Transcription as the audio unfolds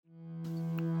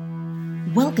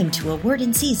Welcome to A Word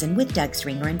in Season with Doug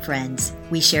Stringer and friends.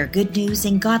 We share good news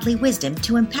and godly wisdom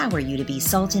to empower you to be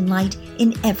salt and light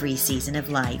in every season of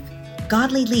life.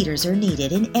 Godly leaders are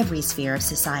needed in every sphere of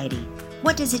society.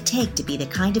 What does it take to be the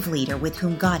kind of leader with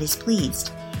whom God is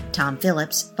pleased? Tom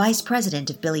Phillips, Vice President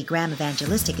of Billy Graham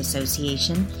Evangelistic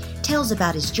Association, tells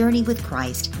about his journey with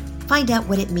Christ. Find out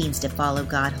what it means to follow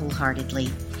God wholeheartedly.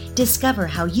 Discover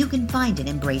how you can find and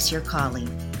embrace your calling.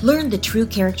 Learn the true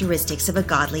characteristics of a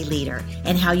godly leader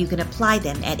and how you can apply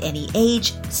them at any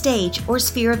age, stage, or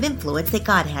sphere of influence that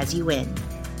God has you in.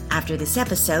 After this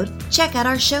episode, check out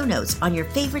our show notes on your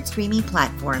favorite streaming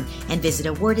platform and visit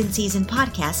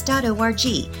awordinseasonpodcast.org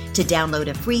to download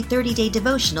a free 30-day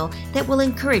devotional that will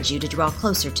encourage you to draw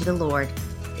closer to the Lord.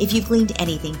 If you've gleaned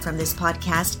anything from this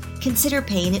podcast, consider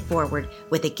paying it forward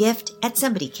with a gift at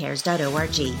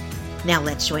somebodycares.org. Now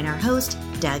let's join our host,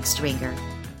 Doug Stringer.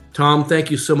 Tom, thank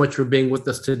you so much for being with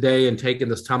us today and taking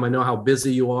this time. I know how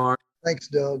busy you are. Thanks,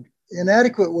 Doug.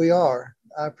 Inadequate we are.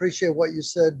 I appreciate what you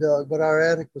said, Doug, but our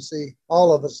adequacy,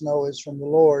 all of us know, is from the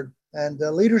Lord. And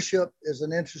leadership is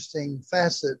an interesting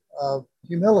facet of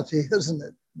humility, isn't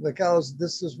it? Because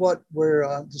this is what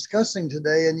we're discussing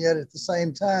today, and yet at the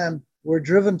same time, we're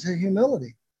driven to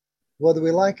humility, whether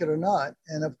we like it or not.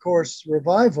 And of course,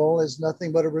 revival is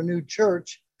nothing but a renewed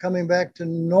church coming back to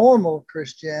normal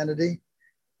Christianity,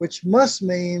 which must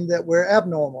mean that we're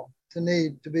abnormal to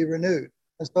need to be renewed.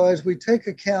 And so as we take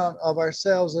account of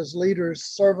ourselves as leaders,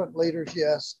 servant leaders,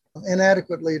 yes,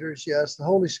 inadequate leaders, yes, the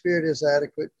Holy Spirit is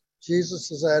adequate,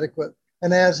 Jesus is adequate.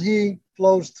 And as he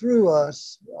flows through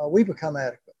us, we become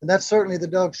adequate. And that's certainly the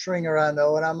Doug Stringer I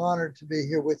know, and I'm honored to be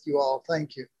here with you all.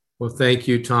 Thank you. Well, thank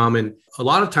you, Tom. And a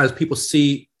lot of times people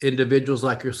see individuals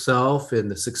like yourself and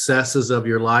the successes of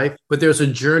your life, but there's a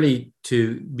journey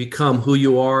to become who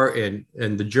you are and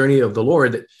the journey of the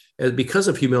Lord. And because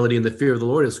of humility and the fear of the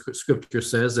Lord, as Scripture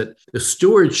says, that the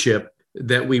stewardship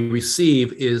that we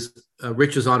receive is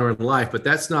riches, honor, and life. But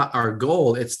that's not our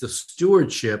goal. It's the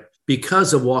stewardship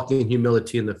because of walking in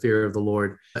humility and the fear of the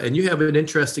Lord. And you have an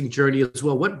interesting journey as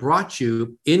well. What brought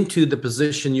you into the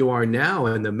position you are now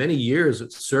and the many years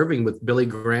of serving with Billy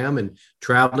Graham and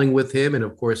traveling with him and,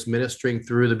 of course, ministering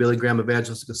through the Billy Graham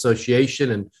Evangelistic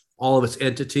Association and all of its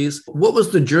entities? What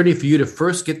was the journey for you to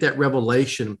first get that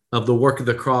revelation of the work of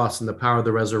the cross and the power of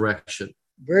the resurrection?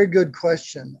 Very good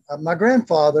question. My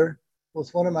grandfather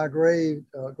was one of my great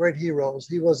heroes.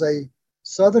 He was a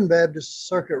Southern Baptist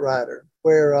circuit rider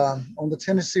where on the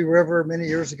Tennessee River many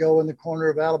years ago in the corner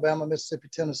of Alabama, Mississippi,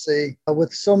 Tennessee,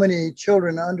 with so many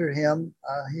children under him,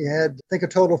 he had, I think, a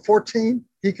total of 14.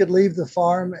 He could leave the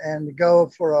farm and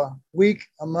go for a week,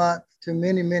 a month to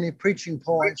many, many preaching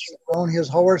points on his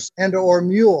horse and or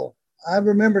mule. I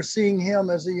remember seeing him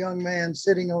as a young man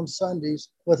sitting on Sundays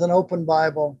with an open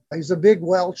Bible. He's a big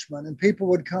Welshman, and people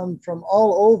would come from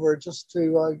all over just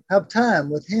to have time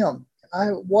with him.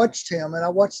 I watched him, and I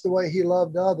watched the way he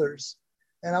loved others,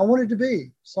 and I wanted to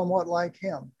be somewhat like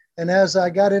him. And as I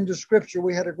got into Scripture,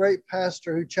 we had a great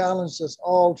pastor who challenged us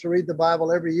all to read the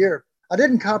Bible every year. I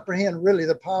didn't comprehend really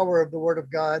the power of the Word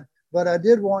of God, but I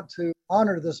did want to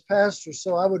honor this pastor,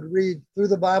 so I would read through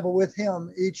the Bible with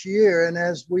him each year. And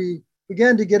as we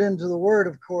began to get into the Word,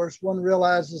 of course, one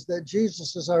realizes that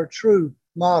Jesus is our true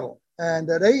model. And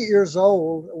at 8 years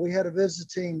old, we had a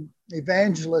visiting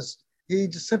evangelist. He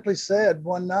just simply said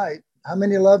one night, how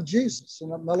many love Jesus? And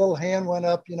my little hand went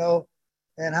up,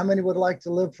 and how many would like to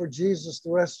live for Jesus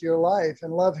the rest of your life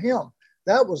and love him?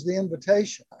 That was the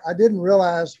invitation. I didn't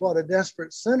realize what a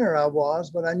desperate sinner I was,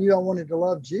 but I knew I wanted to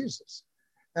love Jesus.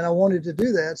 And I wanted to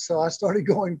do that. So I started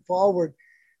going forward.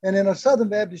 And in a Southern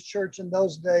Baptist church in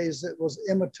those days, it was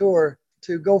immature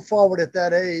to go forward at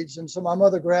that age. And so my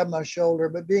mother grabbed my shoulder,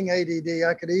 but being ADD,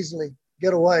 I could easily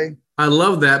get away. I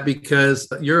love that because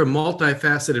you're a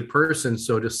multifaceted person.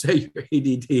 So to say you're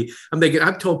ADD, I'm thinking,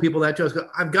 I've told people that too.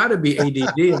 I've got to be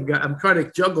ADD. I'm trying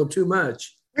to juggle too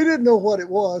much. We didn't know what it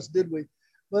was, did we?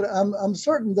 But I'm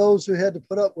certain those who had to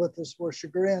put up with us were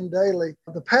chagrined daily.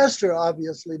 The pastor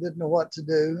obviously didn't know what to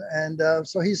do. And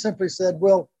so he simply said,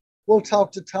 we'll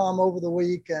talk to Tom over the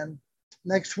week, and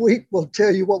next week we'll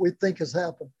tell you what we think has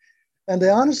happened. And they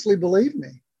honestly believed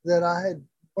me that I had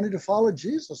wanted to follow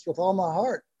Jesus with all my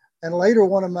heart. And later,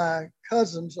 one of my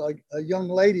cousins, a young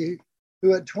lady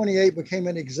who at 28 became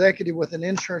an executive with an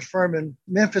insurance firm in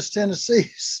Memphis, Tennessee,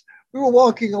 we were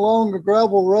walking along a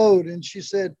gravel road, and she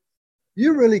said,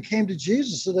 you really came to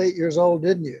Jesus at 8 years old,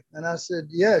 didn't you? And I said,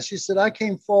 yeah. She said, I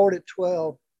came forward at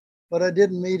 12, but I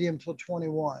didn't meet him till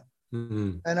 21.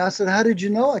 Mm-hmm. And I said, how did you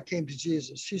know I came to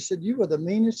Jesus? She said, you were the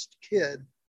meanest kid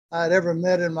I had ever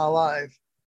met in my life.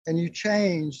 and you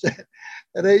changed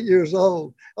at 8 years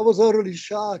old. I was utterly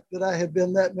shocked that I had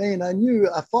been that mean.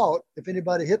 I fought. If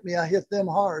anybody hit me, I hit them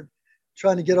hard,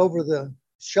 trying to get over the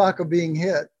shock of being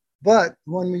hit. But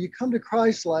when you come to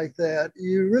Christ like that,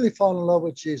 you really fall in love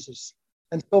with Jesus.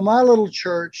 And so my little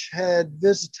church had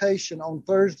visitation on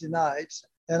Thursday nights,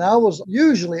 and I was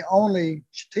usually only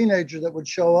teenager that would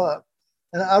show up.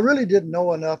 And I really didn't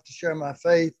know enough to share my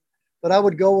faith, but I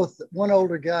would go with one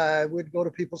older guy. We'd go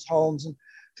to people's homes and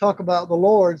talk about the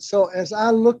Lord. So as I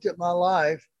looked at my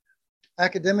life,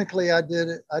 academically, I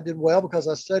did well because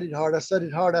I studied hard. I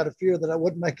studied hard out of fear that I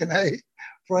wouldn't make an A,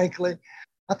 frankly.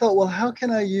 I thought, well, how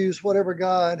can I use whatever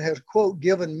God has, quote,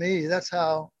 given me? That's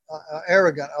how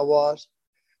arrogant I was.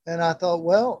 And I thought,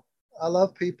 well, I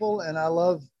love people and I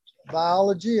love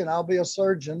biology and I'll be a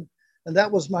surgeon. And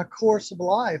that was my course of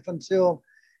life until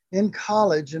in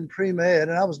college in pre-med.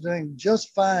 And I was doing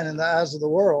just fine in the eyes of the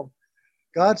world.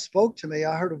 God spoke to me.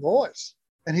 I heard a voice.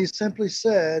 And he simply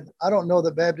said, I don't know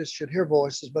that Baptists should hear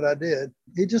voices, but I did.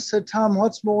 He just said, Tom,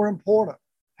 what's more important?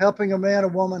 Helping a man or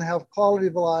woman have quality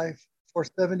of life for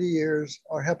 70 years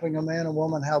or helping a man or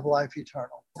woman have life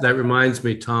eternal? That reminds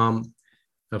me, Tom,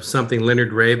 of something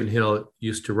Leonard Ravenhill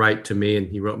used to write to me, and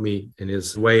he wrote me in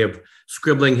his way of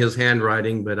scribbling his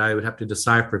handwriting, but I would have to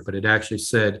decipher it. But it actually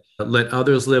said, let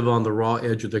others live on the raw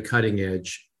edge of the cutting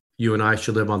edge. You and I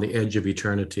should live on the edge of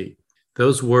eternity.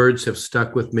 Those words have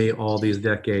stuck with me all these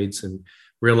decades, and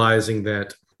realizing that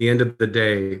at the end of the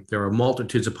day, there are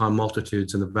multitudes upon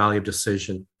multitudes in the valley of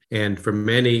decision. And for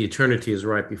many, eternity is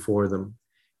right before them.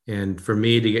 And for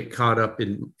me to get caught up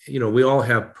in, we all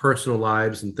have personal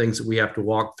lives and things that we have to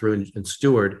walk through and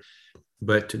steward,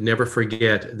 but to never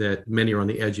forget that many are on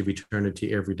the edge of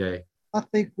eternity every day. I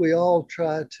think we all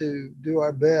try to do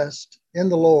our best in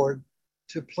the Lord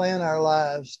to plan our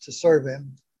lives to serve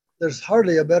him. There's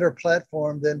hardly a better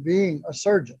platform than being a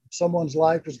surgeon. Someone's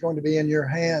life is going to be in your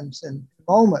hands in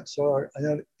moments or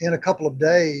in a couple of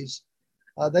days.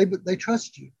 They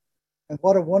trust you. And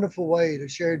what a wonderful way to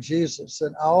share Jesus.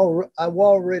 And I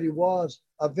already was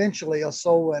eventually a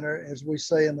soul winner, as we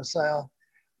say in the South.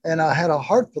 And I had a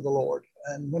heart for the Lord.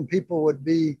 And when people would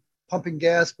be pumping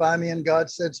gas by me and God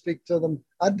said, speak to them,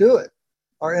 I'd do it.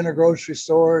 Or in a grocery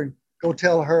store and go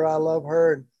tell her I love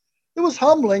her. And it was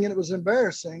humbling and it was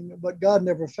embarrassing, but God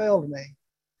never failed me.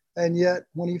 And yet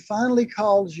when he finally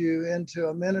calls you into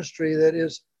a ministry that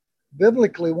is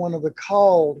biblically one of the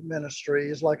called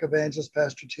ministries, like evangelist,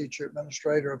 pastor, teacher,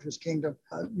 administrator of his kingdom,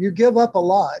 you give up a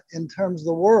lot in terms of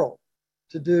the world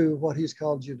to do what he's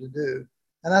called you to do.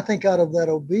 And I think out of that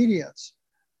obedience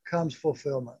comes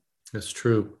fulfillment. That's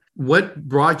true. What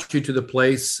brought you to the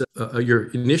place, your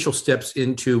initial steps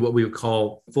into what we would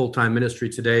call full-time ministry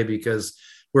today? Because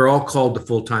we're all called to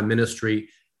full-time ministry.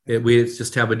 We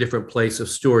just have a different place of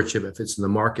stewardship, if it's in the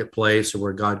marketplace or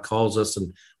where God calls us,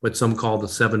 and what some call the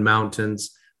seven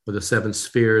mountains or the seven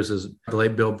spheres, as the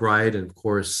late Bill Bright and, of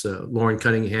course, Lauren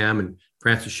Cunningham and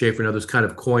Francis Schaeffer and others kind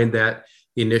of coined that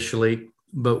initially.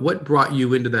 But what brought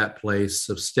you into that place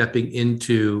of stepping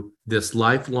into this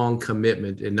lifelong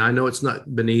commitment? And I know it's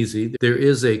not been easy. There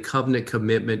is a covenant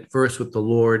commitment first with the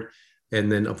Lord,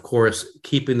 and then, of course,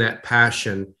 keeping that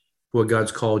passion what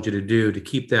God's called you to do, to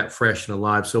keep that fresh and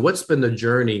alive. So what's been the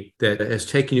journey that has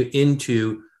taken you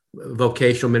into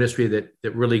vocational ministry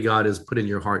that really God has put in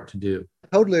your heart to do?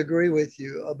 I totally agree with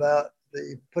you about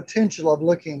the potential of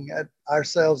looking at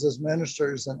ourselves as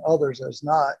ministers and others as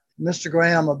not. Mr.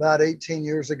 Graham, about 18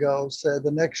 years ago, said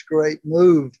the next great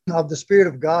move of the Spirit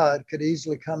of God could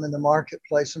easily come in the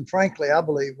marketplace. And frankly, I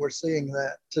believe we're seeing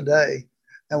that today.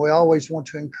 And we always want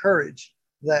to encourage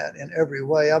that in every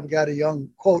way. I've got a young,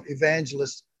 quote,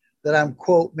 evangelist that I'm,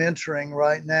 quote, mentoring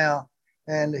right now.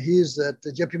 And he's at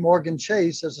the JP Morgan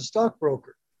Chase as a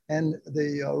stockbroker. And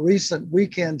the recent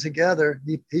weekend together,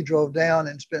 he drove down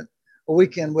and spent a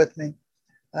weekend with me.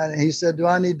 And he said, do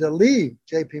I need to leave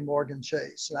JP Morgan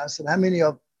Chase? And I said, how many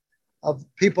of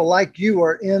people like you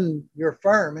are in your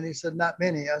firm? And he said, not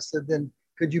many. I said, then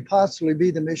could you possibly be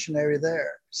the missionary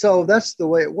there? So that's the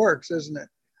way it works, isn't it?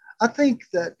 I think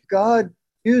that God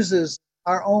uses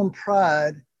our own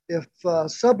pride, if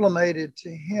sublimated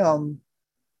to him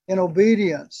in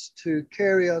obedience, to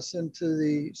carry us into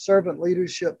the servant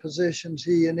leadership positions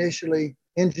he initially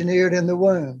engineered in the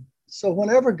womb. So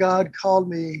whenever God called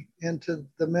me into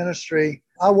the ministry,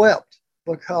 I wept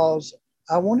because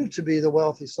I wanted to be the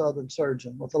wealthy Southern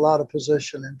surgeon with a lot of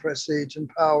position and prestige and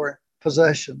power,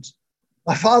 possessions.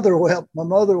 My father wept, my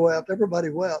mother wept,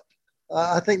 everybody wept.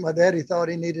 I think my daddy thought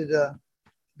he needed a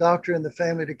doctor in the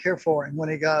family to care for him when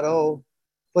he got old.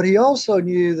 But he also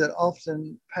knew that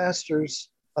often pastors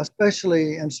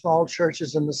especially in small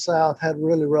churches in the South, had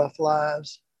really rough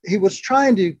lives. He was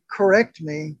trying to correct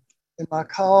me in my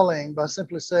calling by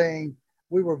simply saying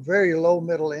we were very low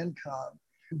middle income.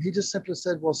 He just simply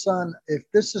said, well, son, if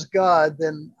this is God,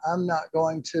 then I'm not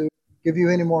going to give you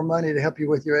any more money to help you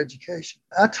with your education.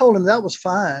 I told him that was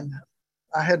fine.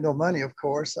 I had no money, of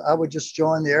course. I would just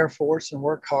join the Air Force and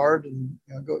work hard and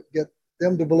go get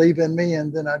them to believe in me,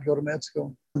 and then I'd go to med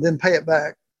school and then pay it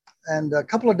back. And a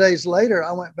couple of days later,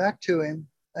 I went back to him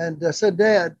and said,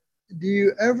 Dad, do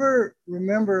you ever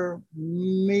remember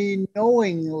me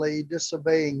knowingly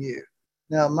disobeying you?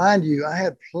 Now, mind you, I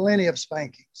had plenty of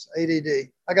spankings, ADD.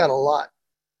 I got a lot.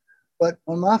 But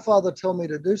when my father told me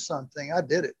to do something, I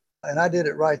did it. And I did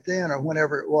it right then or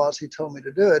whenever it was he told me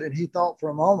to do it. And he thought for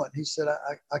a moment, he said,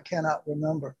 I cannot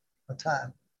remember a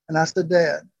time. And I said,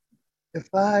 Dad, if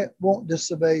I won't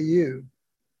disobey you,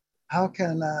 how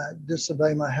can I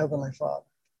disobey my Heavenly Father?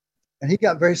 And he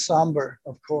got very somber,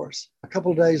 of course. A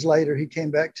couple of days later, he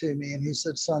came back to me and he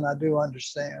said, son, I do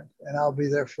understand, and I'll be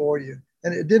there for you.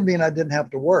 And it didn't mean I didn't have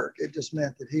to work. It just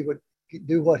meant that he would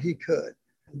do what he could.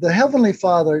 The Heavenly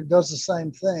Father does the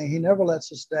same thing. He never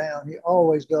lets us down. He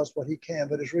always does what he can,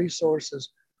 but his resources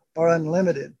are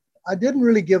unlimited. I didn't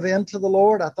really give in to the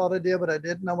Lord. I thought I did, but I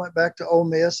didn't. I went back to Ole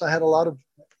Miss. I had a lot of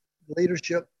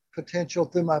leadership potential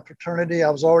through my fraternity. I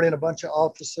was already in a bunch of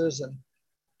offices, and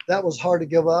that was hard to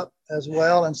give up as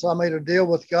well. And so I made a deal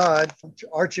with God.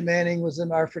 Archie Manning was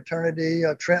in our fraternity,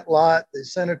 Trent Lott, the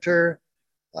senator.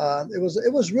 It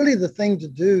was really the thing to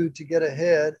do to get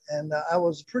ahead. And I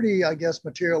was pretty, I guess,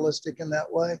 materialistic in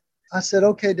that way. I said,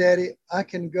 okay, Daddy, I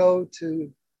can go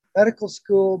to medical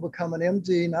school, become an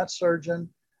MD, not surgeon.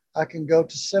 I can go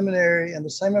to seminary in the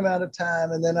same amount of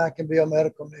time, and then I can be a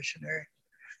medical missionary,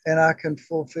 and I can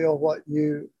fulfill what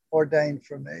you ordained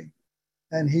for me.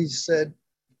 And he said,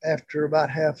 after about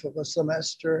half of a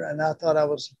semester, and I thought I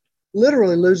was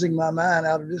literally losing my mind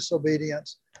out of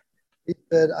disobedience, he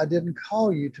said, I didn't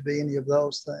call you to be any of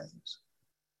those things.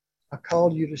 I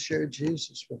called you to share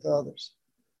Jesus with others.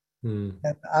 And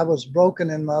I was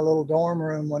broken in my little dorm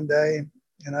room one day,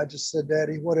 and I just said,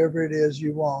 Daddy, whatever it is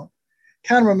you want.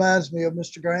 Kind of reminds me of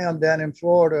Mr. Graham down in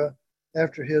Florida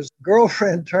after his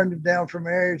girlfriend turned him down for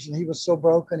marriage, and he was so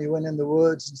broken, he went in the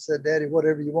woods and said, Daddy,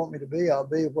 whatever you want me to be, I'll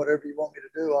be. Whatever you want me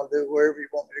to do, I'll do. Wherever you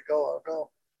want me to go, I'll go.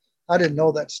 I didn't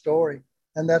know that story.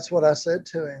 And that's what I said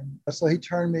to him. So he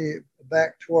turned me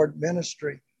back toward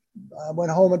ministry. I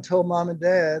went home and told Mom and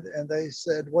Dad, and they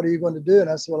said, what are you going to do? And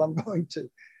I said, well, I'm going to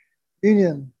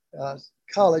Union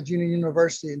College, Union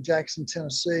University in Jackson,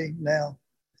 Tennessee now.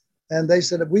 And they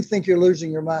said, we think you're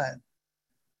losing your mind.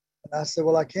 And I said,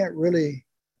 well, I can't really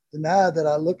deny that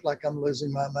I look like I'm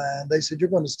losing my mind. They said, you're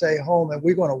going to stay home and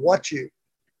we're going to watch you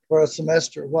for a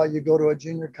semester while you go to a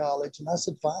junior college. And I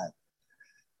said, fine.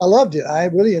 I loved it. I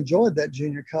really enjoyed that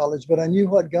junior college, but I knew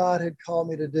what God had called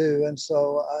me to do. And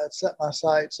so I set my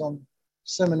sights on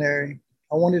seminary.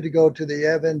 I wanted to go to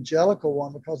the evangelical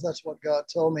one because that's what God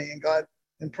told me. And God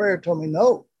in prayer told me,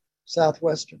 no,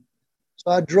 Southwestern.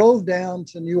 So I drove down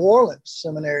to New Orleans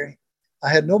Seminary. I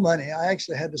had no money. I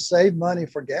actually had to save money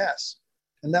for gas.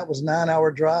 And that was a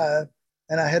 9-hour drive.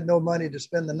 And I had no money to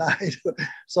spend the night.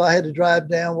 So I had to drive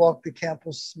down, walk the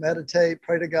campus, meditate,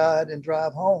 pray to God, and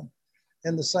drive home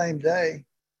in the same day.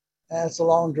 And it's a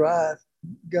long drive.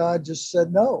 God just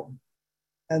said no.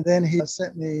 And then he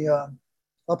sent me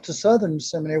up to Southern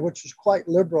Seminary, which was quite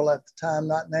liberal at the time,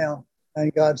 not now.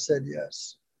 And God said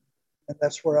yes. And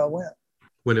that's where I went.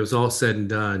 When it was all said and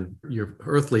done, your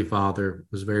earthly father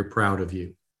was very proud of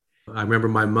you. I remember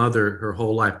my mother, her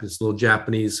whole life, this little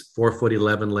Japanese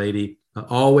 4'11" lady,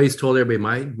 always told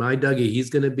everybody, my Dougie, he's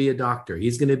going to be a doctor.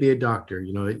 He's going to be a doctor.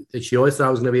 You know, she always thought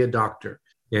I was going to be a doctor.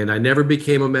 And I never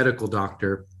became a medical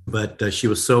doctor, but she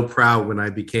was so proud when I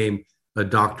became a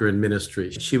doctor in ministry.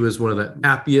 She was one of the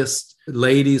happiest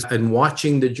ladies, and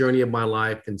watching the journey of my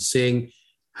life and seeing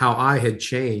how I had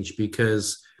changed,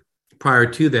 because prior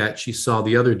to that, she saw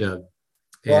the other Doug.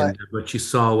 And but she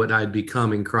saw what I'd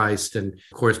become in Christ. And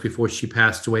of course, before she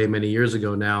passed away many years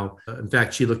ago now, in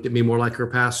fact, she looked at me more like her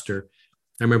pastor.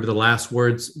 I remember the last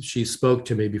words she spoke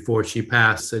to me before she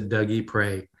passed said, Dougie,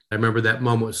 pray. I remember that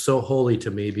moment was so holy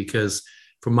to me, because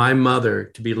for my mother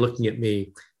to be looking at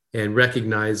me and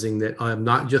recognizing that I'm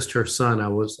not just her son, I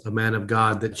was a man of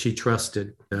God that she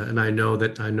trusted. And I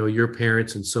know your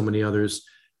parents and so many others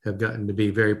have gotten to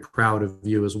be very proud of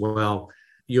you as well.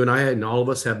 You and I and all of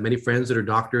us have many friends that are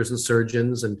doctors and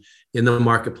surgeons and in the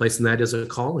marketplace, and that is a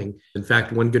calling. In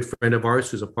fact, one good friend of ours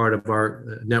who's a part of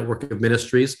our network of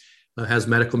ministries has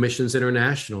Medical Missions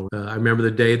International. I remember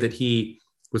the day that he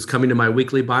was coming to my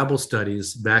weekly Bible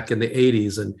studies back in the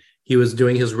 80s, and he was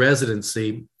doing his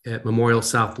residency at Memorial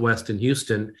Southwest in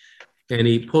Houston. And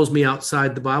he pulls me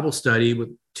outside the Bible study with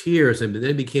tears, and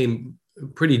then became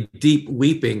pretty deep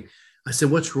weeping. I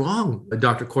said, "What's wrong,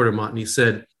 Dr. Quartermont?" And he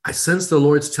said, "I sense the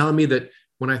Lord's telling me that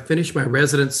when I finish my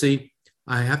residency,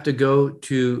 I have to go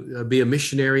to be a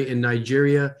missionary in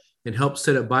Nigeria and help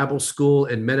set up Bible school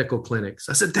and medical clinics."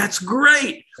 I said, "That's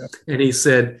great." And he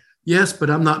said, "Yes, but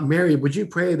I'm not married. Would you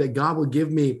pray that God will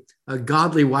give me a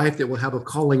godly wife that will have a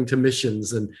calling to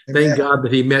missions?" And thank God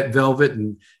that he met Velvet,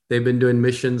 and they've been doing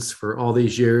missions for all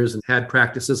these years and had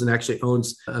practices, and actually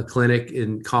owns a clinic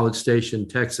in College Station,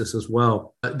 Texas as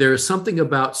well. There is something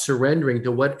about surrendering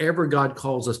to whatever God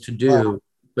calls us to do,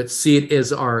 but see it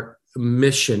as our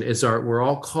mission, we're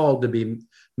all called to be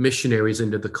missionaries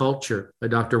into the culture.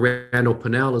 Dr. Randall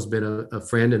Pennell has been a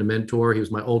friend and a mentor. He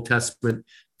was my Old Testament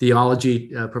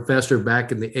theology professor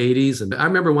back in the 80s. And I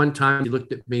remember one time he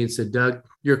looked at me and said, "Doug,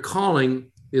 your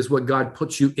calling is what God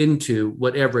puts you into,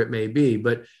 whatever it may be.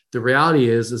 But the reality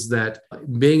is that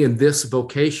being in this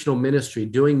vocational ministry,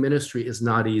 doing ministry is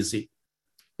not easy.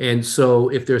 And so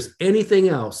if there's anything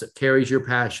else that carries your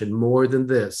passion more than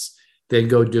this, then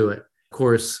go do it." Of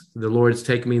course, the Lord's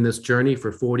taken me in this journey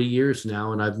for 40 years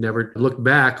now, and I've never looked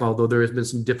back, although there has been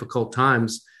some difficult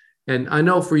times. And I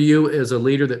know for you as a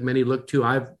leader that many look to,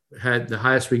 I've had the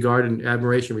highest regard and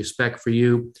admiration, respect for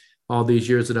you all these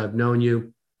years that I've known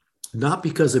you, not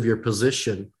because of your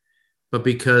position, but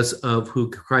because of who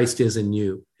Christ is in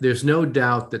you. There's no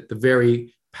doubt that the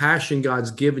very passion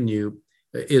God's given you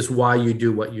is why you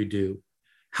do what you do.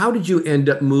 How did you end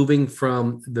up moving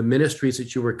from the ministries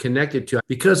that you were connected to?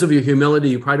 Because of your humility,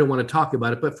 you probably don't want to talk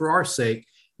about it, but for our sake,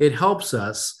 it helps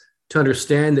us to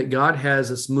understand that God has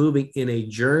us moving in a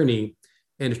journey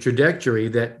and a trajectory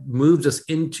that moves us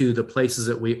into the places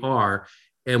that we are.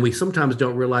 And we sometimes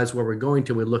don't realize where we're going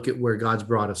till we look at where God's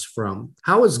brought us from.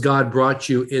 How has God brought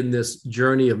you in this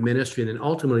journey of ministry and then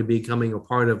ultimately becoming a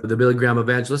part of the Billy Graham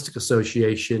Evangelistic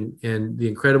Association and the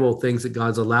incredible things that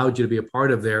God's allowed you to be a part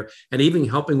of there, and even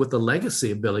helping with the legacy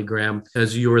of Billy Graham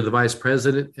as you were the vice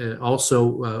president,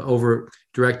 also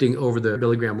directing over the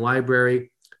Billy Graham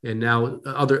Library, and now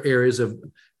other areas of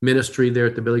ministry there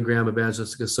at the Billy Graham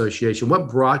Evangelistic Association?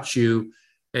 What brought you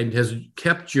and has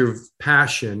kept your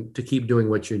passion to keep doing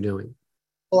what you're doing?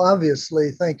 Well,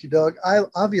 obviously, thank you, Doug.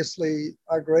 Obviously,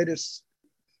 our greatest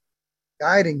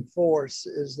guiding force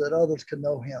is that others can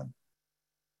know him.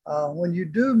 When you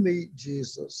do meet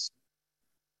Jesus,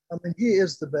 I mean, he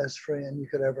is the best friend you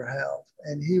could ever have,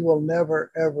 and he will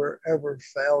never, ever, ever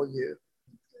fail you.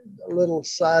 A little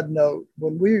side note,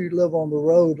 when we live on the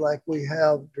road like we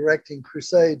have directing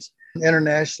crusades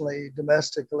internationally,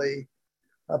 domestically,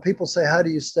 people say, "How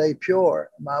do you stay pure?"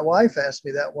 My wife asked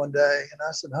me that one day, and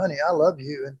I said, "Honey, I love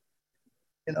you,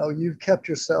 and you've kept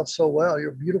yourself so well.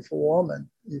 You're a beautiful woman.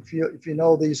 If you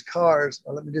know these cars,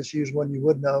 let me just use one you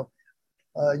would know.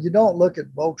 You don't look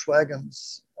at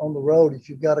Volkswagens on the road if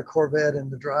you've got a Corvette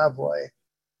in the driveway."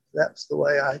 That's the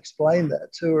way I explained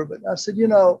that to her. But I said,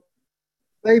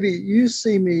 "Baby, you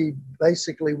see me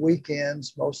basically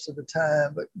weekends most of the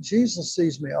time, but Jesus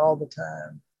sees me all the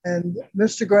time." And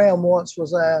Mr. Graham once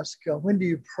was asked, "When do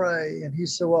you pray?" And he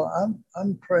said, "Well,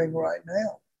 I'm praying right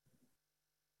now."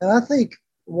 And I think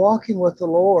walking with the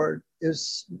Lord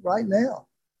is right now.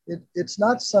 It's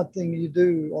not something you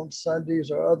do on Sundays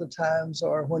or other times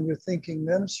or when you're thinking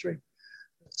ministry.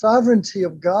 The sovereignty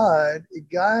of God, it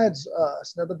guides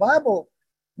us. Now, the Bible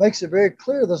makes it very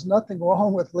clear there's nothing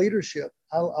wrong with leadership.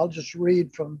 I'll just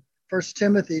read from 1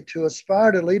 Timothy, "To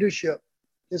aspire to leadership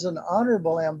is an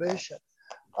honorable ambition."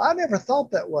 I never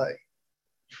thought that way.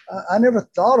 I never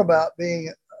thought about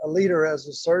being a leader as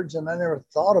a surgeon. I never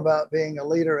thought about being a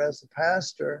leader as a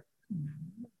pastor.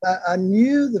 I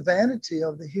knew the vanity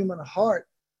of the human heart.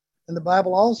 And the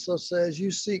Bible also says,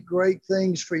 "You seek great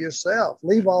things for yourself.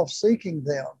 Leave off seeking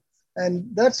them."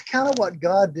 And that's kind of what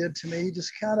God did to me. He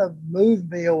just kind of moved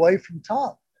me away from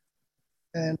Tom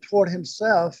and toward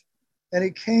himself. And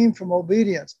it came from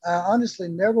obedience. I honestly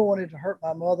never wanted to hurt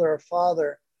my mother or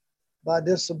father by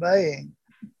disobeying.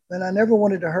 And I never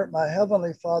wanted to hurt my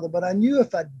Heavenly Father, but I knew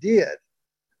if I did,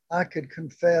 I could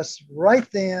confess right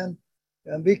then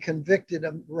and be convicted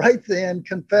right then,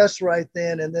 confess right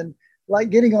then, and then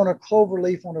like getting on a clover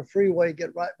leaf on a freeway,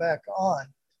 get right back on.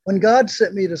 When God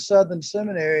sent me to Southern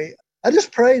Seminary, I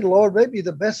just prayed, "Lord, make me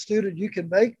the best student you can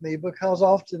make me," because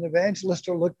often evangelists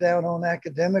are looked down on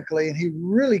academically, and he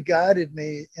really guided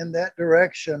me in that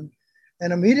direction.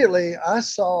 And immediately I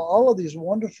saw all of these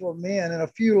wonderful men, and a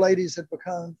few ladies had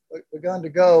begun to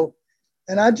go,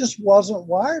 and I just wasn't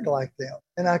wired like them.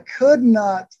 And I could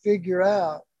not figure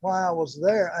out why I was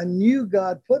there. I knew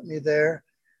God put me there,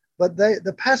 But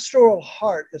the pastoral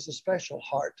heart is a special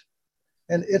heart,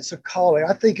 and it's a calling.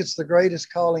 I think it's the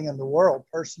greatest calling in the world,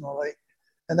 personally.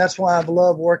 And that's why I've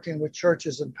loved working with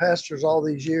churches and pastors all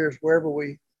these years, wherever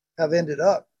we have ended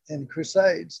up in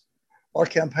crusades or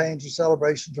campaigns or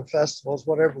celebrations or festivals,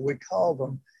 whatever we call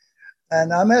them.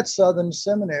 And I'm at Southern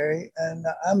Seminary, and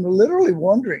I'm literally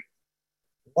wondering,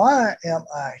 why am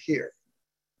I here?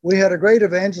 We had a great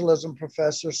evangelism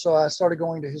professor, so I started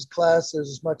going to his classes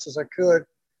as much as I could.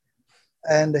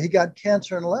 And he got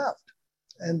cancer and left.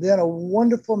 And then a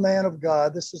wonderful man of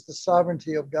God, this is the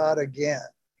sovereignty of God again,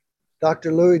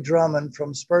 Dr. Louis Drummond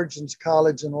from Spurgeon's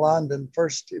College in London,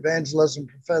 first evangelism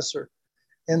professor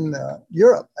in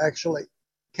Europe, actually,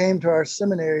 came to our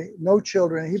seminary, no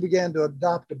children. He began to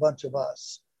adopt a bunch of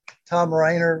us. Tom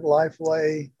Rayner,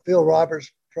 Lifeway, Phil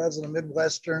Roberts, president of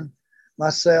Midwestern,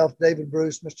 myself, David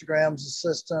Bruce, Mr. Graham's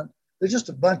assistant. There's just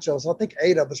a bunch of us. I think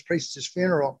 8 of us preached his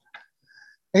funeral.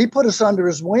 He put us under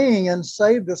his wing and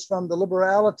saved us from the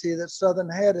liberality that Southern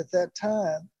had at that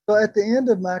time. So at the end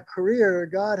of my career,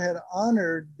 God had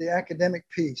honored the academic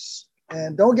piece.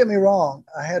 And don't get me wrong,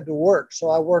 I had to work. So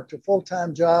I worked a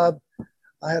full-time job.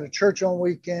 I had a church on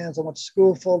weekends. I went to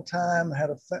school full-time. I had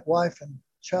a wife and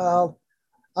child.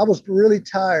 I was really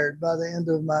tired by the end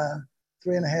of my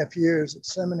 3.5 years at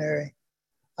seminary.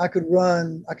 I could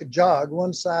jog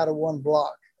one side of one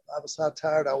block. I was how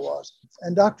tired I was.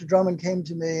 And Dr. Drummond came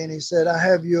to me and he said, I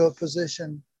have you a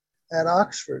position at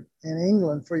Oxford in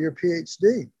England for your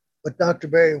PhD with Dr.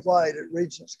 Barry White at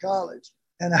Regent's College.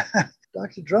 And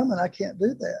Dr. Drummond, I can't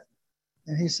do that.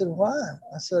 And he said, why?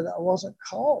 I said, I wasn't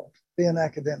called to be an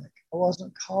academic. I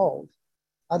wasn't called.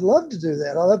 I'd love to do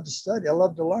that. I love to study. I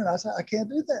love to learn. I said, I can't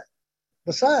do that.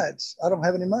 Besides, I don't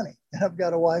have any money and I've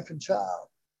got a wife and child.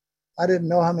 I didn't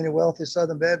know how many wealthy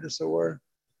Southern Baptists there were.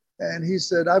 And he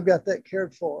said, I've got that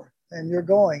cared for and you're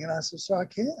going. And I said, so I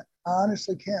can't. I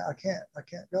honestly can't. I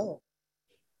can't go.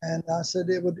 And I said,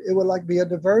 it would like be a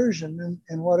diversion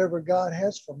in whatever God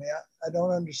has for me. I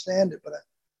don't understand it, but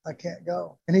I can't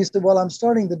go. And he said, well, I'm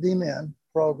starting the D-Min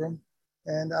program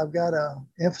and I've got an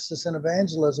emphasis in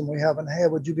evangelism we haven't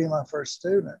had. Would you be my first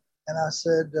student? And I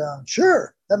said,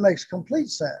 sure, that makes complete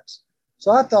sense. So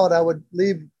I thought I would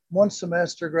leave one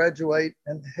semester, graduate,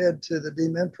 and head to the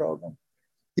D-Min program.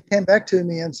 He came back to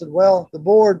me and said, well, the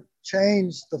board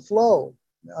changed the flow.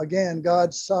 Again,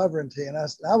 God's sovereignty. And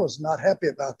I was not happy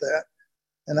about that.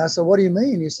 And I said, what do you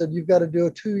mean? He said, you've got to do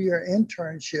a 2-year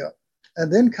internship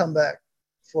and then come back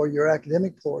for your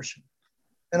academic portion.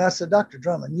 And I said, Dr.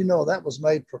 Drummond, you know that was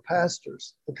made for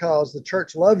pastors because the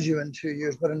church loves you in 2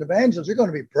 years, but in evangelism, you're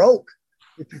going to be broke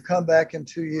if you come back in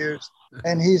 2 years.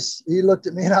 And he looked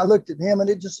at me and I looked at him, and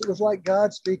it was like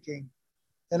God speaking.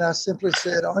 And I simply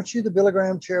said, aren't you the Billy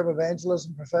Graham Chair of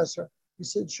Evangelism professor? He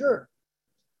said, sure.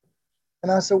 And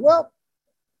I said, well,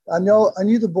 I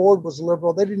knew the board was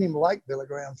liberal. They didn't even like Billy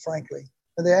Graham, frankly.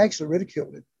 And they actually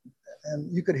ridiculed it.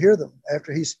 And you could hear them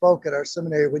after he spoke at our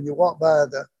seminary when you walk by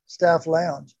the staff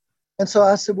lounge. And so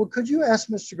I said, well, could you ask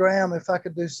Mr. Graham if I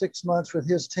could do 6 months with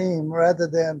his team rather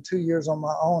than 2 years on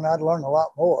my own? I'd learn a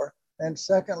lot more. And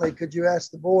secondly, could you ask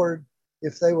the board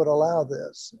if they would allow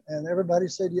this? And everybody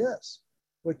said yes,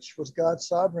 which was God's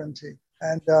sovereignty.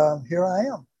 And here I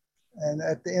am. And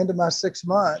at the end of my 6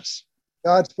 months,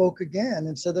 God spoke again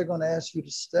and said, they're going to ask you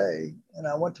to stay. And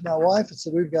I went to my wife and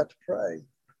said, we've got to pray.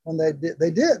 When they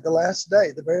did the last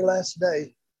day, the very last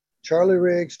day, Charlie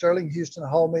Riggs, Sterling Houston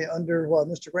hauled me under while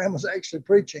Mr. Graham was actually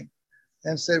preaching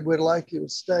and said, we'd like you to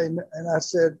stay. And I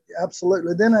said,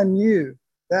 absolutely. Then I knew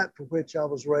that for which I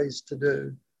was raised to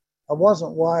do. I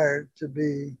wasn't wired to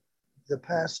be the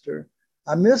pastor.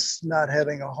 I miss not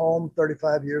having a home,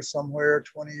 35 years somewhere,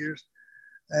 20 years,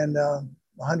 and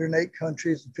 108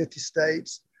 countries and 50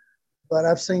 states. But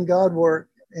I've seen God work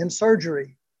in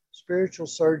surgery, spiritual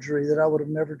surgery that I would have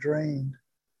never dreamed.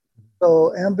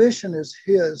 So ambition is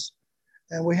his,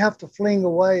 and we have to fling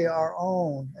away our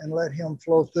own and let him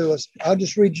flow through us. I'll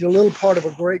just read you a little part of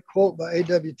a great quote by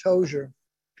A.W. Tozier.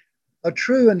 A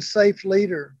true and safe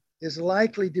leader is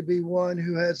likely to be one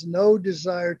who has no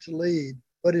desire to lead,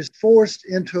 but is forced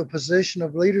into a position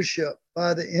of leadership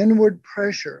by the inward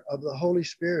pressure of the Holy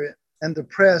Spirit and the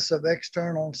press of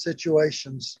external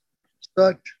situations.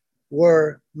 Such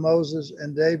were Moses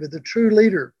and David. The true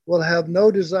leader will have no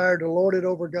desire to lord it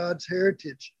over God's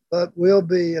heritage, but will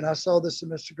be, and I saw this in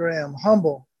Mr. Graham,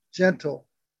 humble, gentle,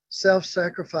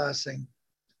 self-sacrificing,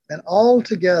 and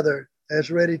altogether as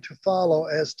ready to follow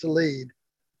as to lead.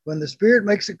 When the Spirit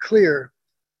makes it clear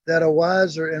that a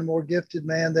wiser and more gifted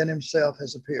man than himself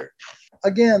has appeared.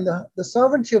 Again, the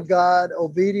sovereignty of God,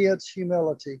 obedience,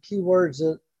 humility, key words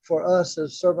for us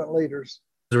as servant leaders.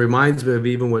 It reminds me of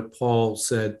even what Paul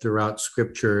said throughout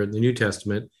Scripture in the New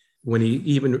Testament, when he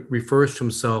even refers to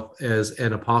himself as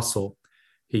an apostle.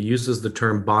 He uses the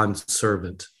term bond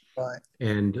servant. Right.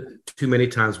 And too many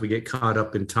times we get caught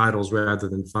up in titles rather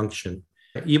than function.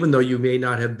 Even though you may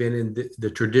not have been in the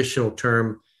traditional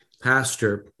term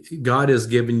pastor, God has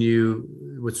given you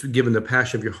what's given the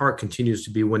passion of your heart continues to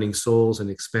be winning souls and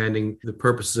expanding the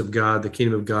purposes of God, the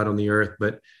kingdom of God on the earth.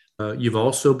 But you've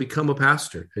also become a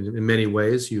pastor in many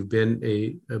ways. You've been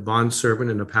a bond servant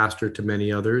and a pastor to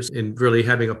many others, and really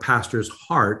having a pastor's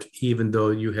heart, even though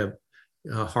you have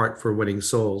a heart for winning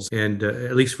souls. And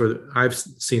at least I've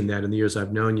seen that in the years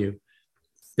I've known you.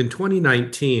 In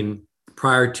 2019,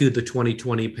 prior to the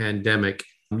 2020 pandemic,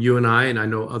 you and I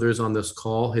know others on this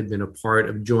call, had been a part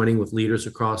of joining with leaders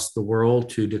across the world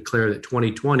to declare that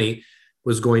 2020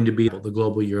 was going to be the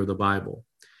global year of the Bible.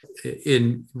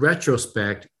 In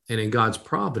retrospect and in God's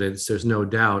providence, there's no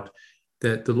doubt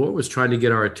that the Lord was trying to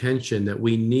get our attention, that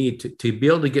we need to be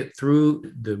able to get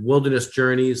through the wilderness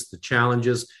journeys, the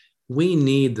challenges. We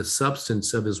need the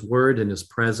substance of his word and his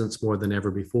presence more than ever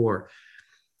before.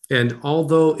 And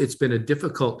although it's been a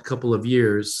difficult couple of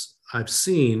years, I've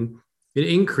seen an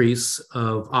increase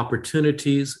of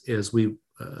opportunities as we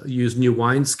use new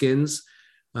wineskins.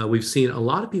 We've seen a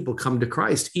lot of people come to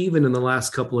Christ, even in the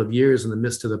last couple of years in the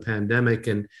midst of the pandemic.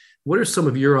 And what are some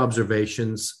of your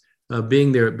observations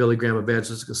being there at Billy Graham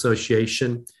Evangelistic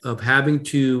Association of having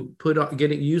to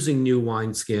using new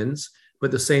wineskins? But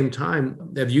at the same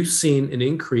time, have you seen an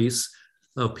increase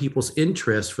of people's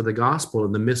interest for the gospel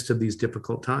in the midst of these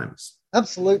difficult times?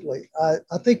 Absolutely.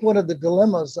 I think one of the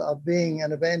dilemmas of being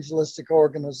an evangelistic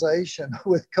organization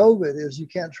with COVID is you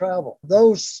can't travel.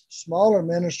 Those smaller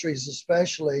ministries,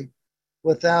 especially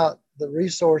without the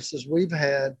resources we've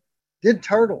had, did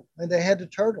turtle. And they had to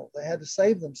turtle. They had to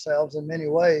save themselves in many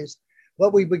ways.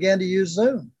 But we began to use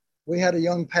Zoom. We had a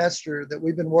young pastor that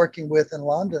we've been working with in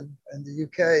London in the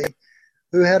UK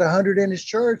who had 100 in his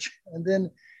church. And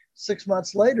then 6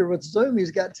 months later with Zoom,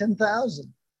 he's got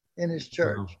 10,000 in his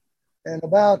church. Wow. And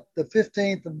about the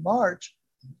 15th of March,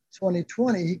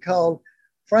 2020, he called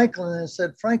Franklin and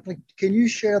said, Franklin, can you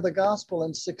share the gospel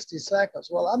in 60 seconds?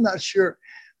 Well, I'm not sure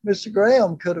Mr.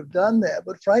 Graham could have done that,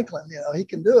 but Franklin, he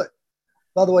can do it.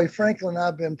 By the way, Franklin and I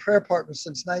have been prayer partners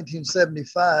since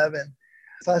 1975. And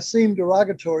if I seem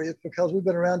derogatory, it's because we've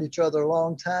been around each other a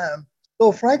long time.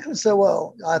 So Franklin said,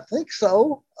 well, I think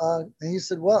so. And he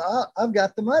said, well, I've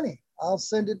got the money. I'll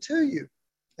send it to you.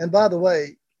 And by the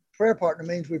way, prayer partner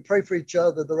means we pray for each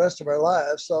other the rest of our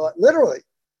lives. So literally,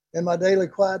 in my daily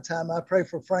quiet time, I pray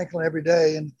for Franklin every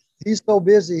day. And he's so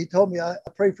busy, he told me, I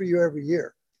pray for you every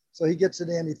year. So he gets it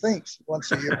in, he thinks,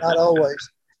 once a year, not always.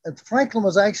 And Franklin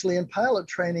was actually in pilot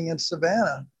training in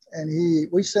Savannah. And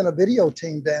we sent a video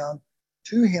team down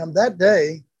to him that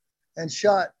day and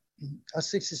shot a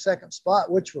 60-second spot,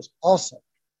 which was awesome.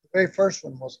 The very first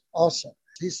one was awesome.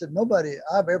 He said, nobody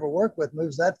I've ever worked with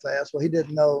moves that fast. Well, he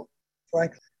didn't know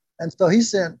Franklin. And so he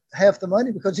sent half the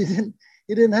money because he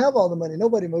didn't have all the money.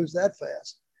 Nobody moves that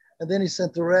fast. And then he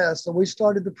sent the rest. And we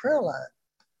started the prayer line.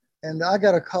 And I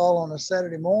got a call on a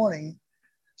Saturday morning,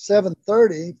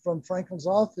 7:30 from Franklin's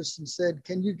office and said,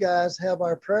 can you guys have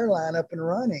our prayer line up and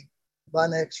running by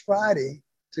next Friday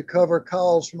to cover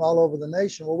calls from all over the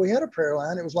nation? Well, we had a prayer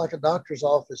line. It was like a doctor's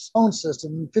office phone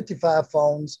system, 55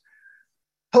 phones.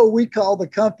 So we called the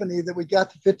company that we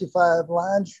got the 55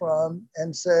 lines from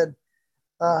and said,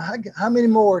 how many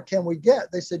more can we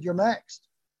get? They said, you're maxed.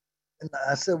 And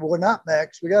I said, well, we're not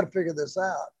maxed. We got to figure this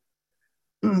out.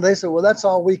 They said, well, that's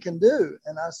all we can do.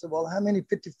 And I said, well, how many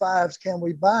 55s can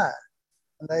we buy?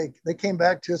 And they came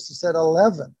back to us and said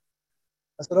 11.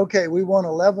 I said, okay, we want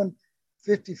 11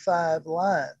 55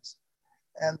 lines.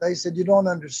 And they said, you don't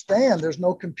understand. There's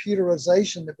no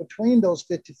computerization that between those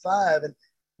 55, and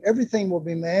everything will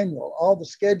be manual. All the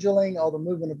scheduling, all the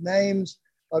movement of names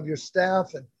of your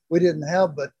staff. And we didn't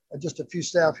have but just a few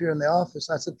staff here in the office.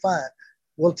 I said, fine,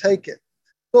 we'll take it.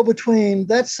 So between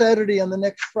that Saturday and the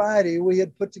next Friday, we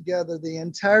had put together the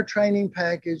entire training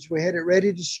package. We had it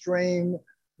ready to stream.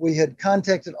 We had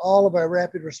contacted all of our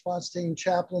rapid response team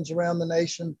chaplains around the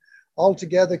nation, all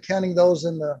together, counting those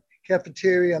in the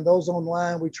cafeteria and those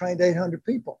online. We trained 800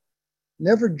 people,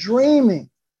 never dreaming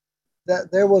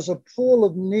that there was a pool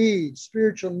of need,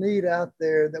 spiritual need out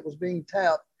there that was being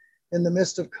tapped in the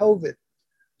midst of COVID.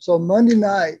 So Monday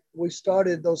night, we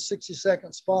started those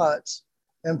 60-second spots.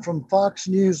 And from Fox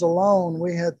News alone,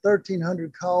 we had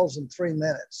 1,300 calls in 3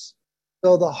 minutes.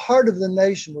 So the heart of the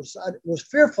nation was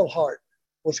fearful heart,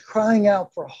 was crying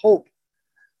out for hope.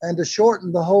 And to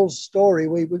shorten the whole story,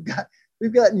 we've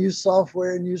got new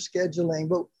software, new scheduling,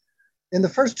 but In the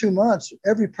first 2 months,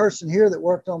 every person here that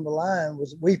worked on the line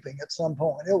was weeping at some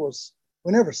point.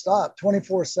 We never stopped,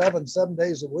 24/7, 7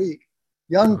 days a week.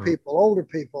 Young people, older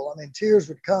people, tears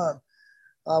would come.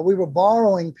 We were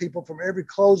borrowing people from every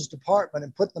closed department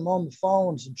and putting them on the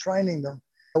phones and training them.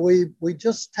 We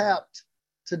just tapped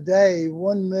today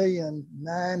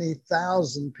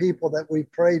 1,090,000 people that we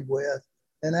prayed with.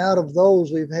 And out of those,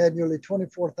 we've had nearly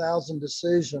 24,000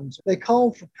 decisions. They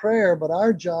call for prayer, but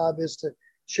our job is to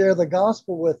share the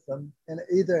gospel with them and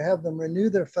either have them renew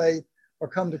their faith or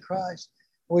come to Christ.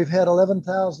 We've had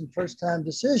 11,000 first-time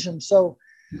decisions. So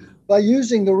by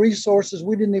using the resources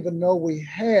we didn't even know we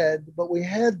had, but we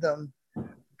had them,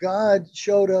 God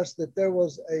showed us that there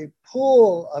was a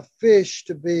pool of fish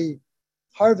to be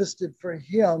harvested for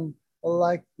him,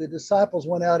 like the disciples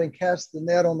went out and cast the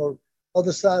net on the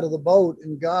other side of the boat,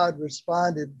 and God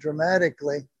responded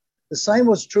dramatically. The same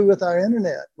was true with our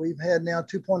internet. We've had now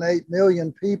 2.8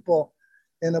 million people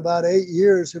in about 8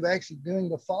 years who've actually doing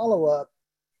the follow-up.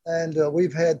 And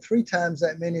we've had 3 times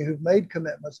that many who've made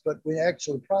commitments, but we're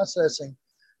actually processing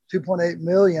 2.8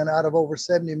 million out of over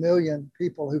 70 million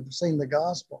people who've seen the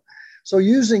gospel. So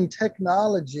using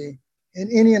technology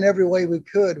in any and every way we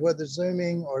could, whether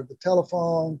Zooming or the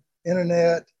telephone,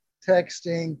 internet,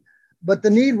 texting, but the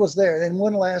need was there. And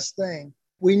one last thing,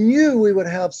 we knew we would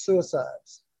have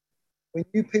suicides. We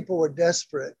knew people were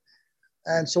desperate.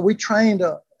 And so we trained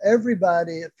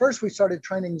everybody. At first, we started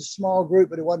training a small group,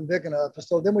 but it wasn't big enough.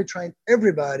 So then we trained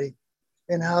everybody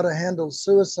in how to handle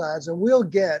suicides. And we'll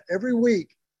get every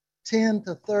week 10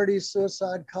 to 30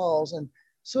 suicide calls. And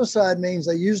suicide means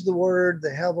they use the word,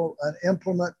 they have an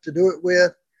implement to do it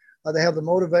with, they have the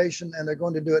motivation, and they're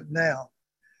going to do it now.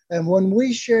 And when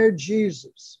we share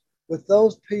Jesus with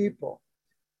those people,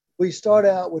 we start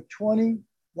out with 20,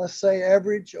 let's say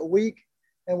average a week,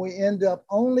 and we end up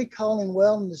only calling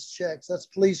wellness checks. That's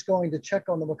police going to check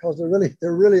on them because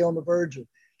they're really on the verge of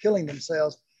killing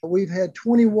themselves. We've had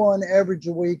 21 average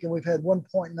a week, and we've had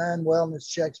 1.9 wellness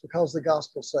checks because the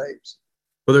gospel saves.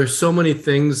 Well, there's so many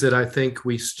things that I think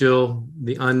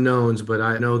the unknowns, but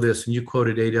I know this, and you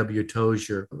quoted A.W.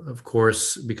 Tozier, of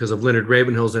course, because of Leonard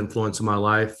Ravenhill's influence in my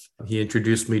life. He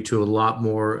introduced me to a lot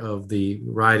more of the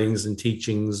writings and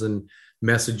teachings and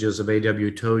messages of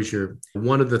A.W. Tozier.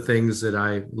 One of the things that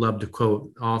I love to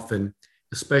quote often,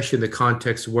 especially in the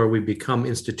context where we become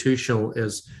institutional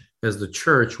as the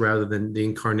church rather than the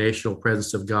incarnational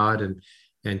presence of God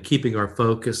and keeping our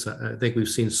focus. I think we've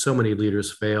seen so many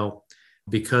leaders fail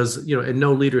because, and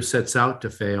no leader sets out to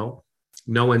fail.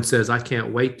 No one says, I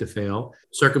can't wait to fail.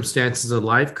 Circumstances of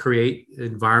life create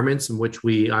environments in which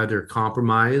we either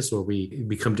compromise or we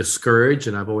become discouraged.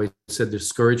 And I've always said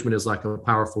discouragement is like a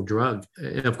powerful drug.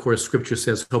 And of course, scripture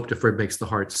says hope deferred makes the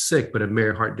heart sick, but a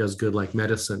merry heart does good like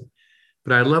medicine.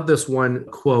 But I love this one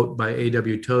quote by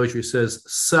A.W. Tozier. He says,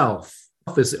 self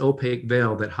is the opaque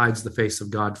veil that hides the face of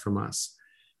God from us.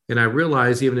 And I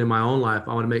realize even in my own life,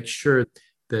 I want to make sure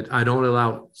that I don't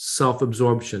allow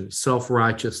self-absorption,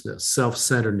 self-righteousness,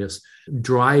 self-centeredness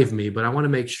drive me, but I want to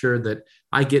make sure that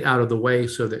I get out of the way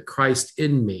so that Christ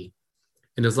in me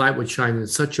and his light would shine in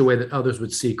such a way that others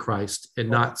would see Christ and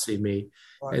not see me.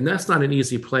 Right. And that's not an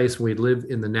easy place when we live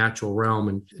in the natural realm.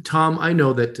 And Tom, I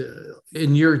know that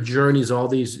in your journeys, all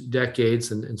these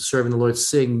decades and serving the Lord,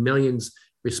 seeing millions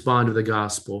respond to the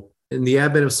gospel. In the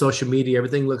advent of social media,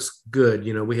 everything looks good.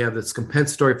 We have this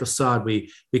compensatory facade.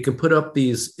 We can put up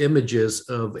these images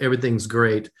of everything's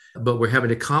great, but we're having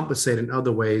to compensate in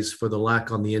other ways for the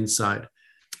lack on the inside.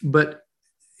 But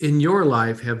in your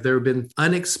life, have there been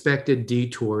unexpected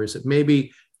detours that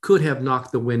maybe could have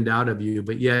knocked the wind out of you,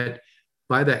 but yet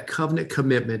by that covenant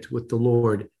commitment with the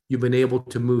Lord, you've been able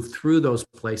to move through those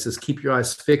places, keep your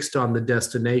eyes fixed on the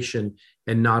destination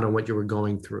and not on what you were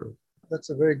going through? That's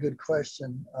a very good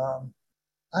question.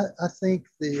 I think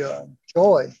the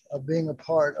joy of being a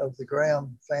part of the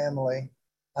Graham family,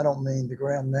 I don't mean the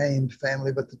Graham named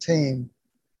family, but the team,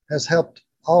 has helped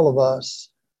all of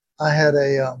us. I had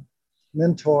a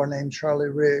mentor named Charlie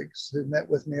Riggs who met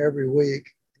with me every week.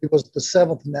 He was the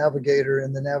 7th navigator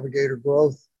in the Navigator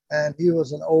Growth, and he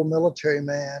was an old military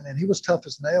man, and he was tough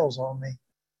as nails on me.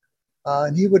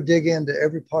 And he would dig into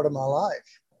every part of my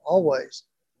life, always.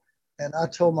 And I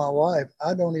told my wife,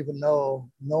 I don't even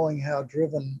knowing how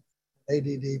driven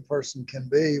ADD person can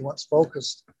be once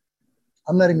focused,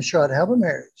 I'm not even sure I'd have a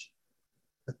marriage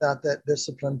without that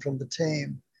discipline from the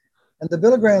team. And the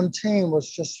Billy Graham team was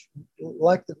just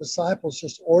like the disciples,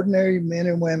 just ordinary men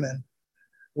and women.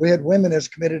 We had women as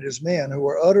committed as men who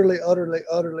were utterly, utterly,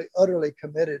 utterly, utterly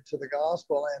committed to the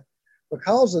gospel. And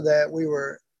because of that, we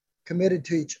were committed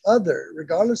to each other,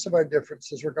 regardless of our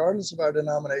differences, regardless of our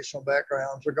denominational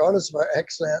backgrounds, regardless of our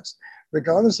accents,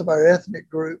 regardless of our ethnic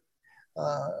group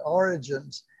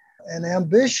origins. And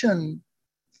ambition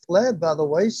fled by the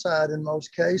wayside in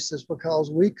most cases because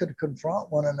we could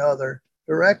confront one another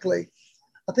directly.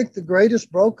 I think the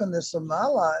greatest brokenness of my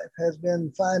life has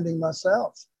been finding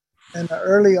myself. And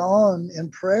early on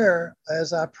in prayer,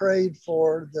 as I prayed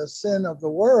for the sin of the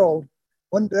world,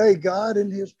 one day God in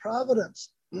his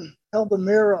providence held the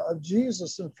mirror of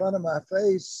Jesus in front of my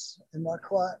face in my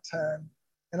quiet time.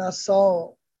 And I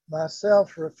saw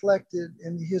myself reflected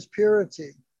in his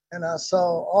purity. And I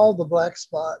saw all the black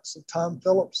spots of Tom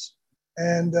Phillips.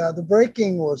 And the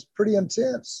breaking was pretty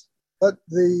intense. But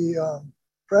the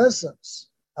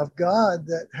presence of God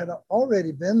that had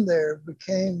already been there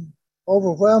became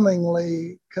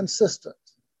overwhelmingly consistent.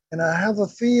 And I have a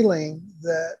feeling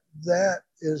that that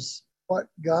is what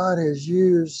God has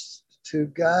used to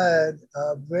guide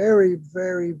a very,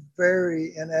 very,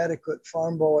 very inadequate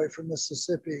farm boy from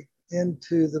Mississippi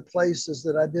into the places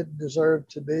that I didn't deserve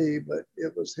to be, but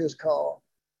it was his call,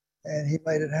 and he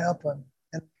made it happen.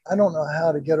 And I don't know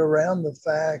how to get around the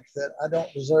fact that I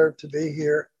don't deserve to be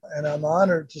here, and I'm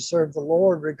honored to serve the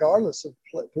Lord regardless of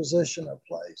position or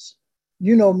place.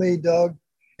 You know me, Doug.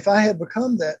 If I had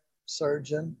become that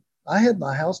surgeon, I had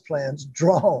my house plans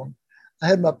drawn. I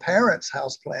had my parents'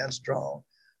 house plans drawn.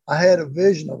 I had a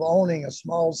vision of owning a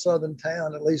small southern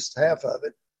town, at least half of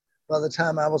it, by the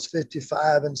time I was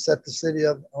 55 and set the city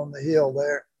up on the hill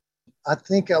there. I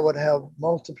think I would have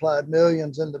multiplied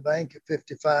millions in the bank at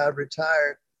 55,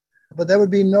 retired. But there would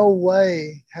be no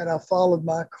way, had I followed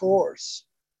my course,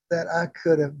 that I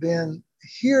could have been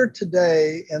here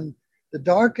today in the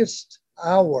darkest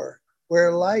hour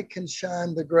where light can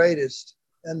shine the greatest,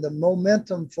 and the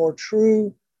momentum for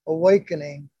true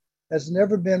awakening has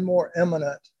never been more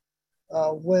imminent.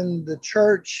 When the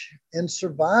church in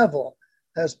survival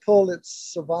has pulled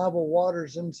its survival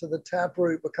waters into the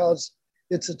taproot because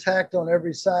it's attacked on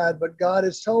every side. But God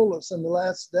has told us in the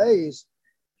last days,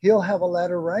 he'll have a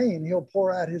latter rain. He'll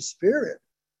pour out his spirit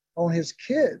on his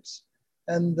kids.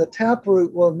 And the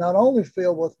taproot will not only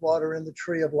fill with water in the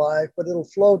tree of life, but it'll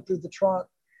flow through the trunk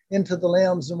into the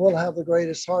limbs, and we'll have the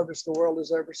greatest harvest the world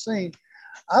has ever seen.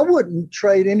 I wouldn't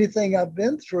trade anything I've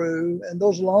been through, and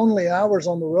those lonely hours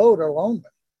on the road are lonely,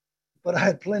 but I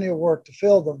had plenty of work to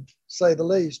fill them, to say the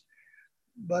least.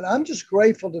 But I'm just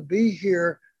grateful to be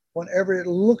here whenever it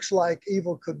looks like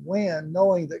evil could win,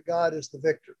 knowing that God is the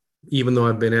victor. Even though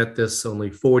I've been at this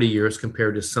only 40 years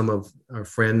compared to some of our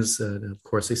friends, of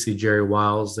course, I see Jerry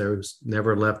Wiles there, who's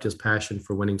never left his passion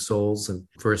for winning souls, and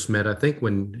first met, I think,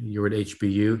 when you were at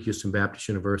HBU, Houston Baptist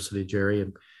University, Jerry.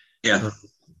 And yeah.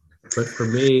 But for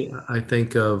me, I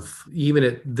think of even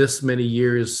at this many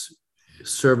years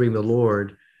serving the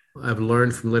Lord, I've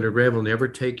learned from Leonard Ravenhill, never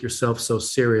take yourself so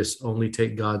serious, only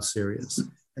take God serious.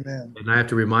 Amen. And I have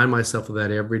to remind myself of that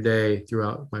every day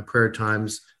throughout my prayer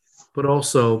times, but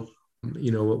also,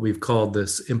 what we've called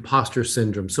this imposter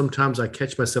syndrome. Sometimes I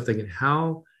catch myself thinking,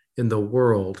 how in the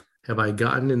world have I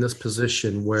gotten in this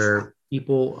position where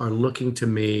people are looking to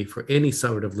me for any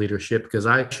sort of leadership? Because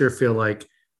I sure feel like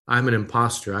I'm an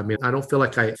imposter. I mean, I don't feel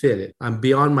like I fit it. I'm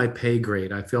beyond my pay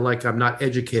grade. I feel like I'm not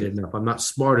educated enough. I'm not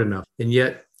smart enough. And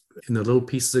yet, in the little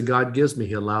pieces that God gives me,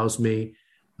 he allows me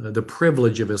the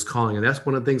privilege of his calling. And that's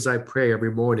one of the things I pray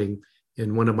every morning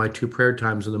in one of my 2 prayer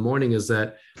times in the morning is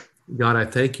that, God, I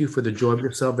thank you for the joy of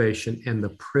your salvation and the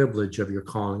privilege of your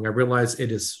calling. I realize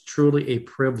it is truly a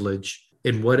privilege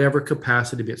in whatever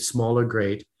capacity, be it small or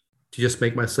great, to just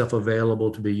make myself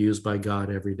available to be used by God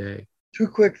every day. 2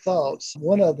 quick thoughts.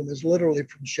 One of them is literally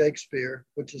from Shakespeare,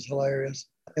 which is hilarious.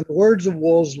 In the words of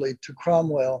Wolsey to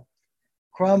Cromwell,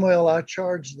 Cromwell, I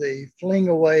charge thee, fling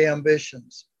away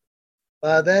ambitions.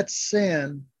 By that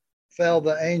sin fell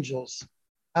the angels.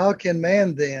 How can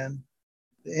man then,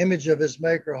 the image of his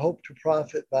maker, hope to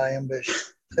profit by ambition?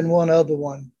 And one other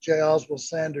one, J. Oswald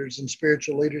Sanders in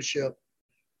Spiritual Leadership.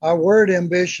 Our word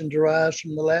ambition derives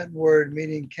from the Latin word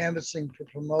meaning canvassing for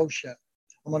promotion.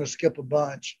 I'm going to skip a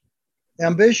bunch.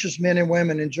 Ambitious men and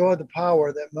women enjoy the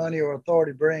power that money or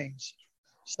authority brings.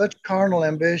 Such carnal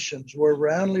ambitions were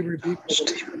roundly rebuked.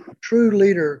 A true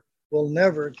leader will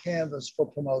never canvass for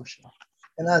promotion.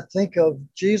 And I think of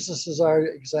Jesus as our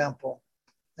example.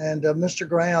 And Mr.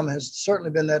 Graham has certainly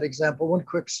been that example. One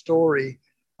quick story.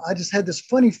 I just had this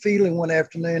funny feeling one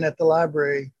afternoon at the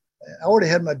library. I already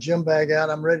had my gym bag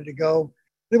out. I'm ready to go.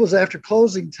 It was after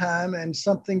closing time, and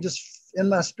something just in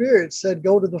my spirit said,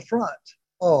 go to the front.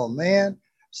 Oh, man.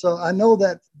 So I know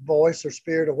that voice or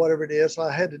spirit or whatever it is. So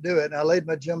I had to do it. And I laid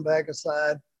my gym bag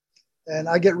aside. And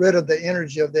I get rid of the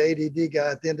energy of the ADD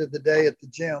guy at the end of the day at the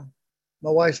gym.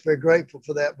 My wife's very grateful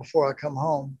for that before I come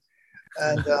home.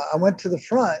 And I went to the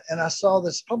front and I saw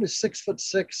this probably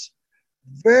 6'6",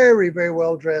 very, very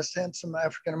well-dressed, handsome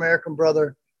African-American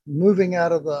brother moving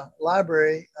out of the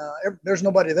library. There's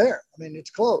nobody there. I mean,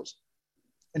 it's closed.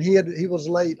 And he was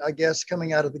late, I guess,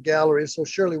 coming out of the gallery. So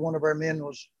surely one of our men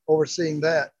was overseeing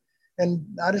that. And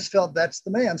I just felt that's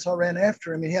the man. So I ran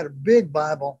after him. He had a big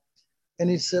Bible. And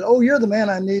he said, "Oh, you're the man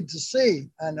I need to see."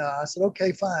 And I said,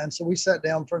 "Okay, fine." So we sat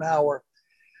down for an hour.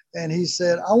 And he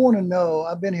said, "I want to know,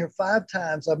 I've been here 5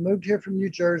 times. I've moved here from New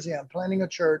Jersey. I'm planning a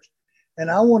church.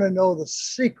 And I want to know the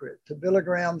secret to Billy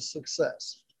Graham's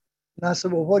success." And I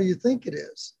said, "Well, what do you think it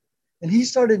is?" And he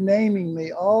started naming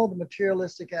me all the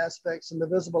materialistic aspects and the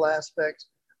visible aspects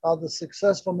of the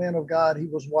successful men of God he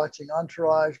was watching: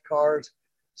 entourage, cars,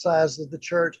 size of the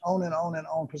church, on and on and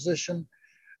on, position.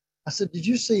 I said, "Did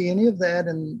you see any of that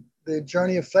in the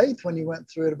journey of faith when you went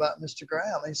through it about Mr.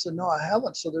 Graham?" And he said, "No, I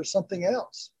haven't. So there's something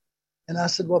else." And I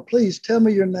said, "Well, please tell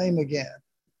me your name again."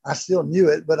 I still knew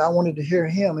it, but I wanted to hear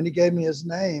him. And he gave me his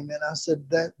name. And I said,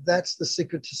 that's the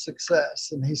secret to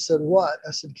success. And he said, "What?"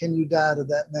 I said, "Can you die to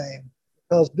that name?"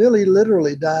 Because Billy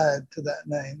literally died to that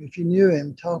name. If you knew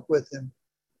him, talk with him.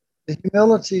 The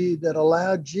humility that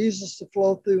allowed Jesus to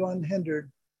flow through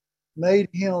unhindered made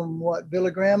him what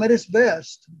Billy Graham at his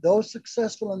best, though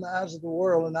successful in the eyes of the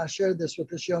world. And I shared this with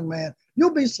this young man. You'll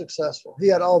be successful. He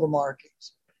had all the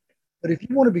markings. But if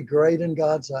you want to be great in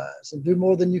God's eyes and do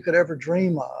more than you could ever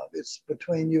dream of, it's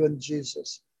between you and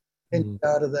Jesus. And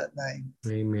out of that name.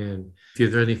 Amen.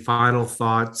 If there are any final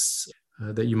thoughts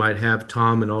that you might have,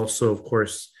 Tom, and also, of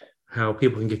course, how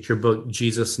people can get your book,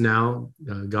 Jesus Now,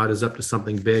 God is Up to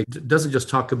Something Big. It doesn't just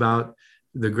talk about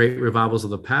the great revivals of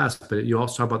the past, but you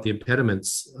also talk about the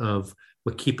impediments of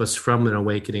what keep us from an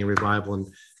awakening revival.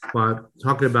 And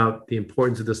talking about the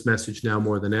importance of this message now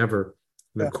more than ever.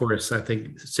 And of course, I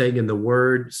think staying in the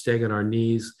Word, staying on our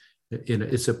knees,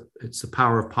 it's the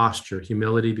power of posture,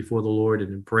 humility before the Lord,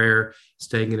 and in prayer,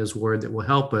 staying in His Word that will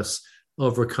help us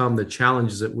overcome the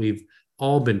challenges that we've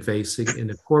all been facing in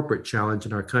a corporate challenge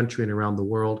in our country and around the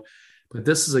world. But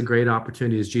this is a great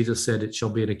opportunity. As Jesus said, it shall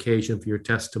be an occasion for your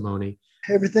testimony.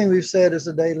 Everything we've said is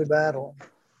a daily battle.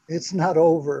 It's not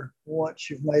over once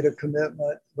you've made a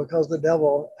commitment, because the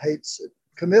devil hates it.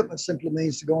 Commitment simply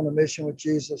means to go on a mission with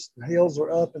Jesus. The hills are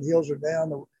up and the hills are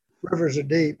down. The rivers are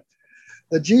deep.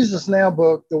 The Jesus Now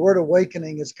book, the word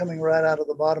awakening, is coming right out of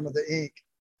the bottom of the ink.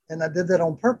 And I did that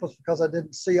on purpose because I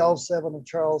didn't see all 7 of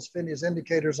Charles Finney's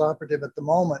indicators operative at the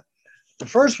moment. The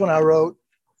first one I wrote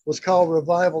was called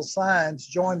Revival Signs,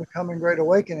 Join the Coming Great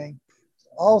Awakening.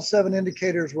 All 7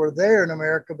 indicators were there in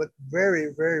America, but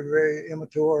very, very, very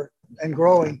immature and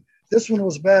growing. This one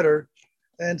was better.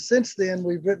 And since then,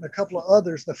 we've written a couple of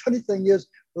others. The funny thing is,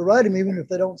 we're writing them even if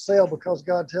they don't sell, because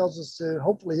God tells us to.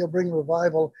 Hopefully, He'll bring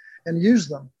revival and use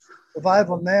them.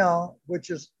 Revival Now,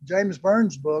 which is James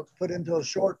Burns' book, put into a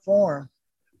short form,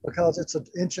 because it's an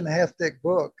 1.5 inch thick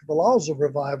book, The Laws of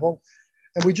Revival.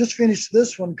 And we just finished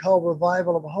this one called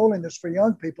Revival of Holiness for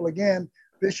young people. Again,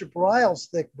 Bishop Ryle's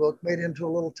thick book made into a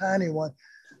little tiny one,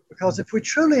 because if we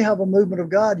truly have a movement of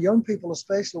God, young people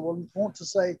especially will want to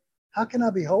say, "How can I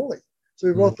be holy?" So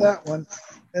we wrote that one.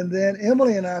 And then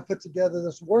Emily and I put together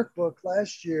this workbook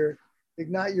last year,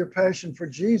 Ignite Your Passion for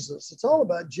Jesus. It's all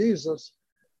about Jesus,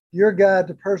 your guide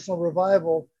to personal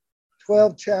revival,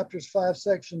 12 chapters, 5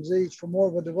 sections each, for more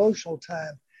of a devotional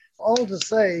time. All to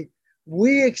say,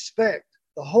 we expect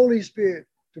the Holy Spirit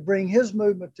to bring His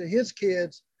movement to His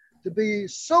kids, to be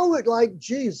so like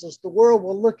Jesus, the world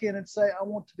will look in and say, "I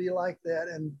want to be like that."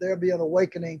 And there'll be an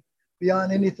awakening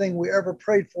beyond anything we ever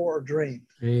prayed for or dreamed.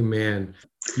 Amen.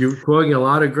 You're quoting a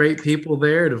lot of great people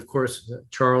there. And of course,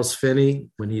 Charles Finney,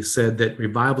 when he said that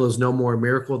revival is no more a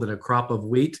miracle than a crop of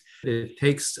wheat. It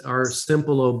takes our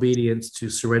simple obedience to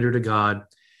surrender to God.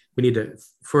 We need to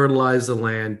fertilize the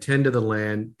land, tend to the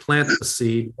land, plant the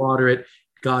seed, water it.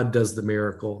 God does the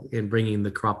miracle in bringing the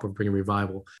crop of bringing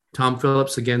revival. Tom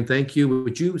Phillips, again, thank you.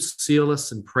 Would you seal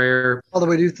us in prayer? Father,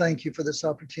 we do thank you for this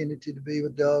opportunity to be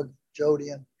with Doug, Jody,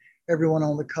 and everyone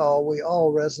on the call. We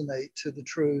all resonate to the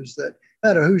truths that, no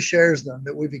matter who shares them,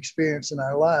 that we've experienced in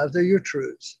our lives, they're your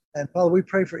truths. And Father, we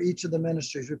pray for each of the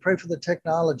ministries. We pray for the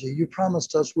technology. You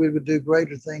promised us we would do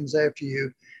greater things after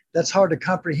you. That's hard to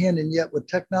comprehend, and yet with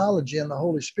technology and the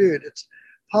Holy Spirit, it's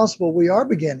possible we are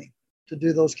beginning to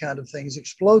do those kind of things.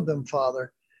 Explode them,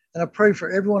 Father. And I pray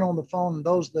for everyone on the phone and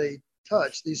those they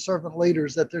touch, these servant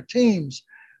leaders, that their teams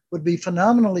would be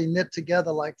phenomenally knit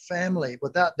together like family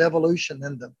without devolution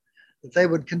in them, that they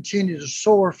would continue to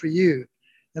soar for you.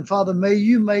 And Father, may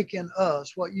you make in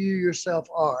us what you yourself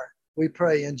are, We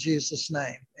pray in Jesus'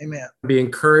 name. Amen. Be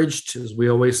encouraged, as we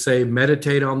always say,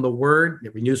 meditate on the word.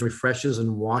 It renews, refreshes,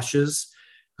 and washes.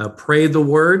 Pray the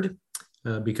word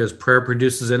because prayer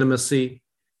produces intimacy.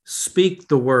 Speak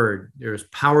the word. There's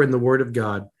power in the word of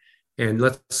God. And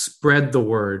let's spread the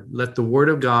word. Let the word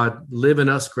of God live in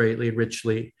us greatly and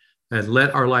richly. And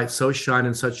let our light so shine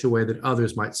in such a way that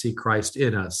others might see Christ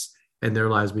in us and their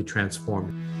lives be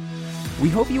transformed. We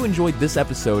hope you enjoyed this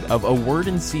episode of A Word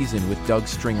in Season with Doug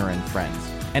Stringer and Friends,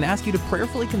 and ask you to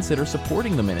prayerfully consider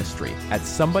supporting the ministry at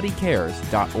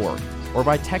somebodycares.org or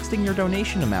by texting your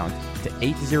donation amount to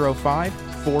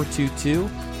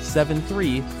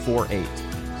 805-422-7348.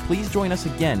 Please join us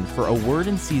again for A Word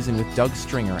in Season with Doug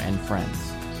Stringer and Friends.